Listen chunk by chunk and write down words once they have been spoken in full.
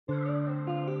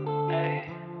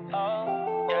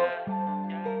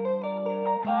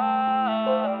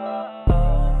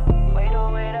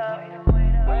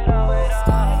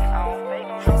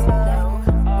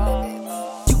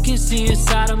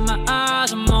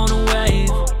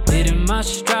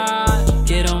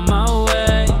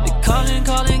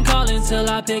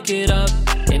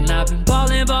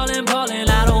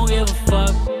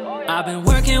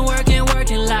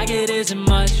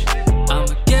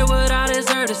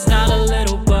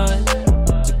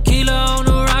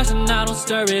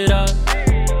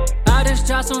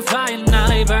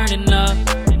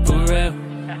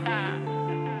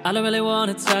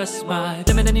wanna test my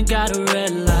limit, then you got a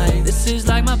red light. This is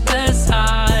like my best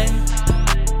high.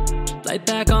 Light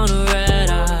back on a red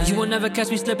eye. You will never catch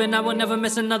me slipping, I will never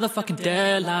miss another fucking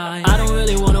deadline. I don't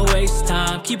really wanna waste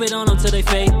time, keep it on them till they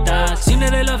fake die. Seem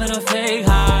that they loving a fake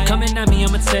high. Coming at me,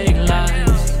 I'ma take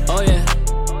lives. Oh yeah,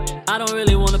 I don't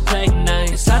really wanna play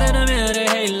nice. Inside of the mirror, they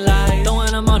hate light.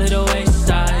 Throwing them onto the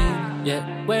wayside.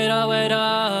 Yeah, wait up,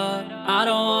 I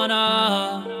don't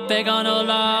wanna fake on no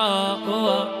love. Ooh,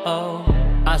 oh, oh.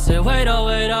 I said wait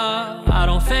up, I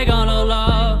don't fake on no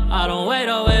love. I don't wait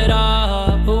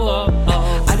up. Ooh, oh,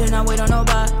 oh. I did not wait on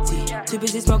nobody. Too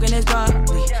busy smoking this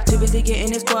broccoli. Too busy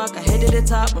getting this guac. I head to the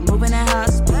top, I'm moving at high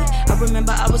speed. I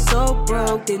remember I was so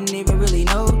broke, didn't even really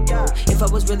know if I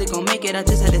was really gonna make it. I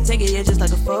just had to take it, yeah, just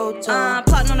like a photo.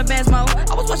 Plotting on the band's mode.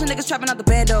 I was watching niggas trapping out the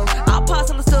bando. I'll pause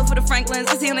till I stood for the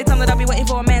Franklins. It's the only time that I be waiting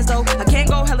for a man's though. I can't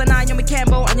go hella nine, you me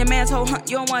Cambo on your man's hoe.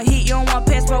 You don't want heat, you don't want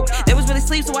pants broke. They was really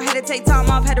sleep, so I had to take time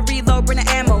off, had to reload, bring the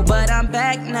ammo. But I'm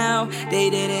back now. They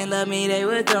didn't love me, they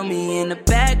would throw me in the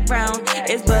background.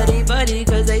 It's buddy,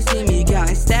 cause they see me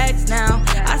counting stacks now.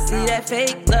 I see that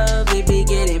fake love, it be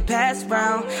getting passed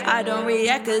round. I don't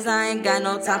react cause I ain't got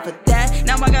no time for that.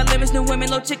 Now I got limits, new women,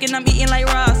 low chicken, I'm eating like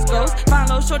Roscoe's. Fine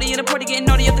low shorty in the party, getting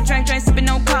naughty up the drink, sipping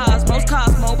on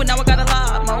Cosmo. But now I got a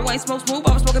lot more. Ain't smoke smooth,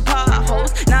 I was smoking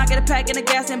potholes. Now I get a pack in the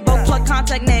gas and both plug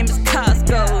contact name is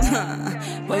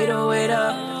Costco. Wait up,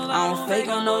 I don't fake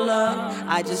on no love.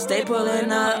 I just stay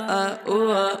pulling up,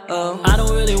 ooh, oh. I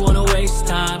don't really wanna waste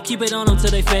time, keep it on them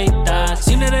till they fake die.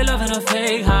 Seem that they loving a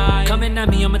fake high. Coming at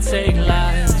me, I'ma take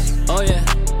lives. Oh yeah,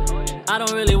 I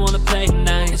don't really wanna play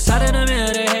nice. Inside of the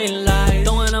mirror, they hate light.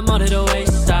 Throwing them onto the waist.